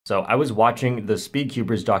So I was watching the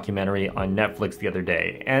Speedcubers documentary on Netflix the other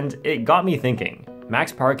day, and it got me thinking.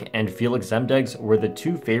 Max Park and Felix Zemdegs were the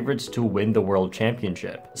two favorites to win the World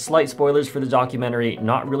Championship. Slight spoilers for the documentary,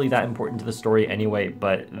 not really that important to the story anyway,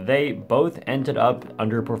 but they both ended up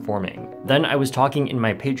underperforming. Then I was talking in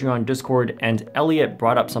my Patreon Discord, and Elliot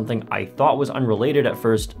brought up something I thought was unrelated at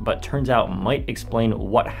first, but turns out might explain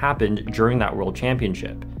what happened during that World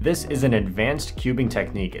Championship. This is an advanced cubing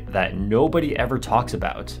technique that nobody ever talks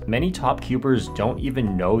about. Many top cubers don't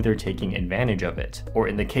even know they're taking advantage of it. Or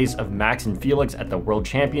in the case of Max and Felix at the World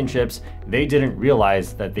Championships, they didn't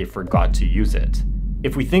realize that they forgot to use it.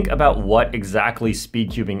 If we think about what exactly speed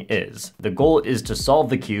cubing is, the goal is to solve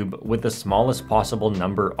the cube with the smallest possible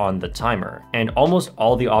number on the timer, and almost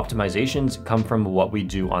all the optimizations come from what we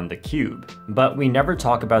do on the cube. But we never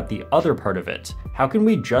talk about the other part of it. How can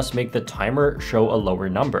we just make the timer show a lower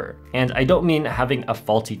number? And I don't mean having a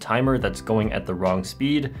faulty timer that's going at the wrong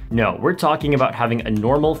speed. No, we're talking about having a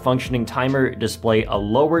normal functioning timer display a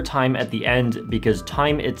lower time at the end because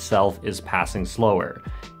time itself is passing slower.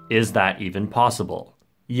 Is that even possible?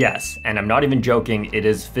 Yes, and I'm not even joking, it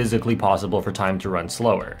is physically possible for time to run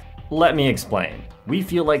slower. Let me explain. We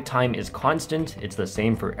feel like time is constant, it's the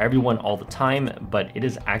same for everyone all the time, but it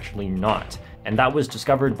is actually not. And that was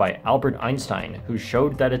discovered by Albert Einstein, who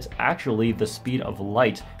showed that it's actually the speed of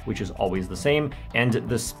light, which is always the same, and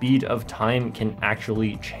the speed of time can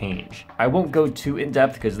actually change. I won't go too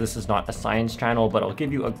in-depth because this is not a science channel, but I'll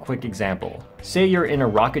give you a quick example. Say you're in a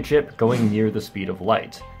rocket ship going near the speed of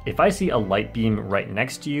light. If I see a light beam right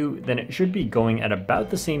next to you, then it should be going at about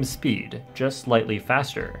the same speed, just slightly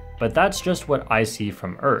faster. But that's just what I see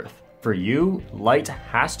from Earth. For you, light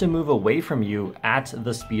has to move away from you at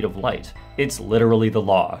the speed of light. It's literally the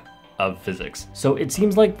law of physics. So it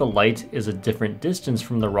seems like the light is a different distance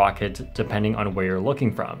from the rocket depending on where you're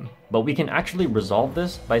looking from. But we can actually resolve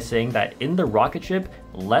this by saying that in the rocket ship,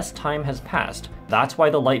 less time has passed. That's why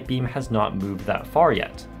the light beam has not moved that far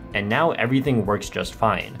yet. And now everything works just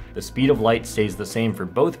fine. The speed of light stays the same for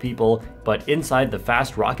both people, but inside the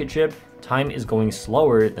fast rocket ship, time is going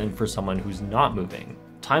slower than for someone who's not moving.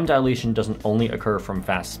 Time dilation doesn't only occur from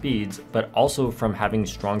fast speeds, but also from having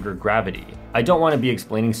stronger gravity. I don't want to be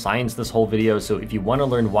explaining science this whole video, so if you want to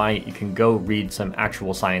learn why, you can go read some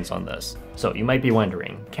actual science on this. So you might be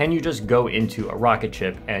wondering, can you just go into a rocket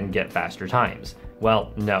ship and get faster times?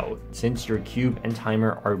 Well, no. Since your cube and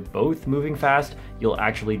timer are both moving fast, you'll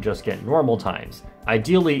actually just get normal times.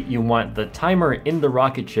 Ideally, you want the timer in the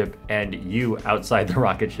rocket ship and you outside the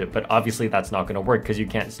rocket ship, but obviously that's not going to work because you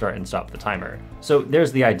can't start and stop the timer. So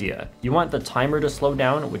there's the idea. You want the timer to slow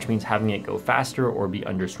down, which means having it go faster or be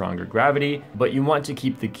under stronger gravity, but you want to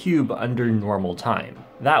keep the cube under normal time.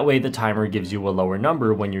 That way the timer gives you a lower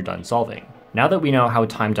number when you're done solving. Now that we know how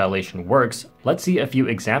time dilation works, let's see a few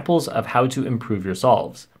examples of how to improve your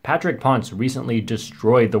solves. Patrick Ponce recently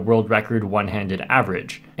destroyed the world record one-handed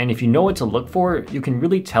average, and if you know what to look for, you can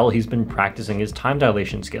really tell he's been practicing his time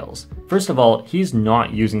dilation skills. First of all, he's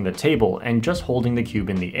not using the table and just holding the cube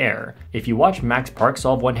in the air. If you watch Max Park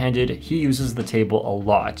solve one-handed, he uses the table a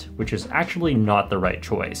lot, which is actually not the right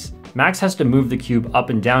choice. Max has to move the cube up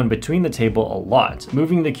and down between the table a lot.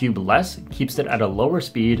 Moving the cube less keeps it at a lower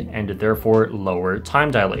speed and therefore lower time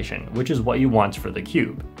dilation, which is what you want for the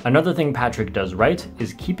cube. Another thing Patrick does right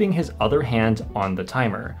is keeping his other hand on the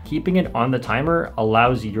timer. Keeping it on the timer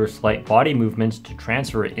allows your slight body movements to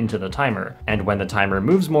transfer it into the timer, and when the timer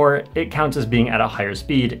moves more, it counts as being at a higher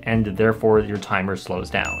speed and therefore your timer slows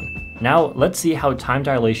down. Now let's see how time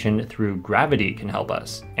dilation through gravity can help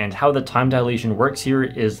us. And how the time dilation works here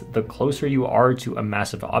is the closer you are to a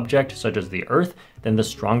massive object such as the Earth, then the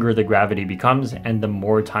stronger the gravity becomes and the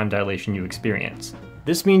more time dilation you experience.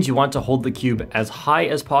 This means you want to hold the cube as high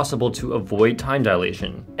as possible to avoid time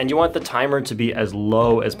dilation, and you want the timer to be as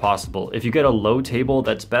low as possible. If you get a low table,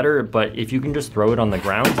 that's better, but if you can just throw it on the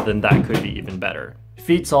ground, then that could be even better.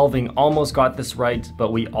 Feat solving almost got this right,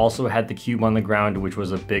 but we also had the cube on the ground, which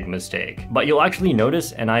was a big mistake. But you'll actually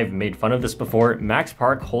notice, and I've made fun of this before, Max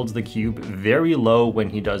Park holds the cube very low when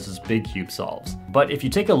he does his big cube solves. But if you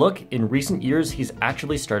take a look, in recent years, he's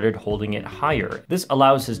actually started holding it higher. This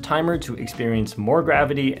allows his timer to experience more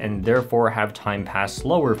gravity and therefore have time pass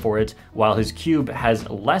slower for it, while his cube has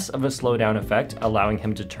less of a slowdown effect, allowing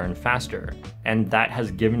him to turn faster. And that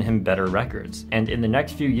has given him better records. And in the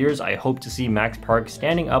next few years, I hope to see Max Park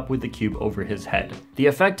standing up with the cube over his head. The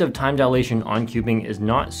effect of time dilation on cubing is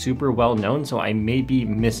not super well known, so I may be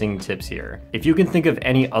missing tips here. If you can think of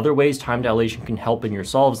any other ways time dilation can help in your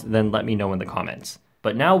solves, then let me know in the comments.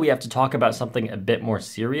 But now we have to talk about something a bit more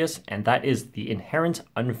serious, and that is the inherent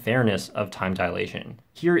unfairness of time dilation.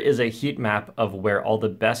 Here is a heat map of where all the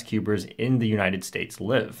best cubers in the United States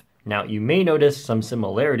live. Now, you may notice some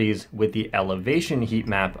similarities with the elevation heat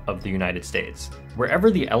map of the United States. Wherever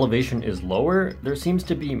the elevation is lower, there seems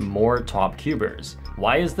to be more top cubers.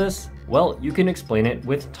 Why is this? Well, you can explain it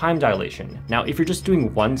with time dilation. Now, if you're just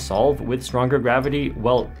doing one solve with stronger gravity,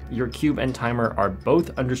 well, your cube and timer are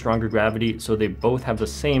both under stronger gravity, so they both have the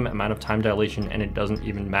same amount of time dilation and it doesn't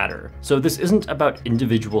even matter. So this isn't about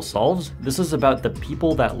individual solves, this is about the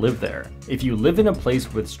people that live there. If you live in a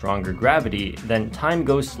place with stronger gravity, then time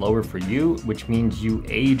goes slower for you, which means you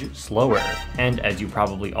age slower. And as you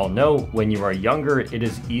probably all know, when you are younger, it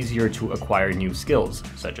is easier to acquire new skills,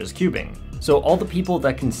 such as cubing. So all the people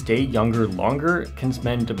that can stay younger longer can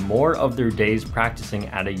spend more of their days practicing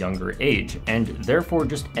at a younger age, and therefore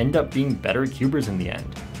just end up being better cubers in the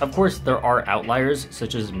end. Of course, there are outliers,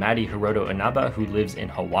 such as Maddie Hiroto Inaba, who lives in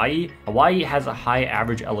Hawaii. Hawaii has a high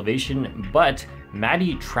average elevation, but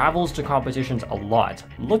Maddie travels to competitions a lot.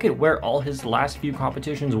 Look at where all his last few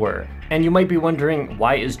competitions were. And you might be wondering,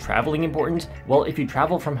 why is traveling important? Well, if you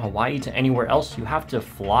travel from Hawaii to anywhere else, you have to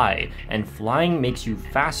fly, and flying makes you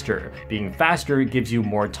faster. Being faster gives you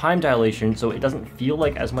more time dilation, so it doesn't feel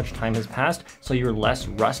like as much time has passed, so you're less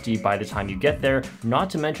rusty by the time you get there, not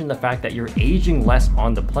to mention the fact that you're aging less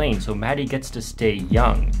on the plane, so Maddie gets to stay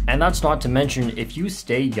young. And that's not to mention, if you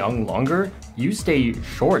stay young longer, you stay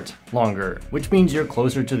short longer, which means you're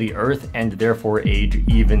closer to the Earth and therefore age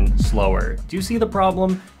even slower. Do you see the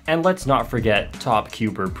problem? And let's not forget top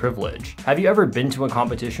cuber privilege. Have you ever been to a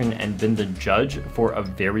competition and been the judge for a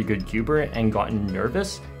very good cuber and gotten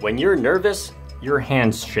nervous? When you're nervous, your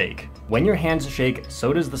hands shake. When your hands shake,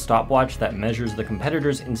 so does the stopwatch that measures the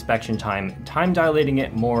competitor's inspection time dilating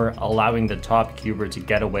it more, allowing the top cuber to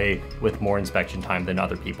get away with more inspection time than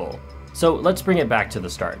other people. So let's bring it back to the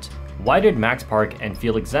start. Why did Max Park and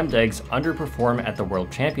Felix Zemdegs underperform at the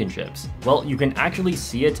World Championships? Well, you can actually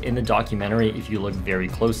see it in the documentary if you look very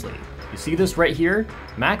closely. You see this right here?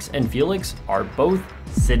 Max and Felix are both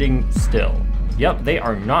sitting still. Yep, they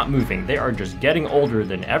are not moving. They are just getting older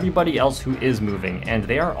than everybody else who is moving, and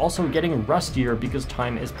they are also getting rustier because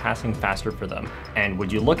time is passing faster for them. And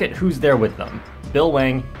would you look at who's there with them? Bill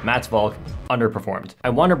Wang, Mats Valk, underperformed. I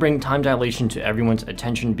want to bring time dilation to everyone's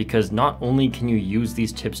attention because not only can you use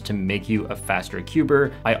these tips to make you a faster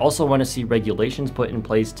cuber, I also want to see regulations put in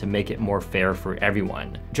place to make it more fair for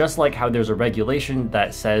everyone. Just like how there's a regulation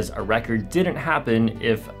that says a record didn't happen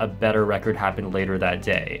if a better record happened later that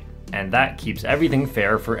day. And that keeps everything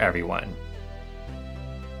fair for everyone.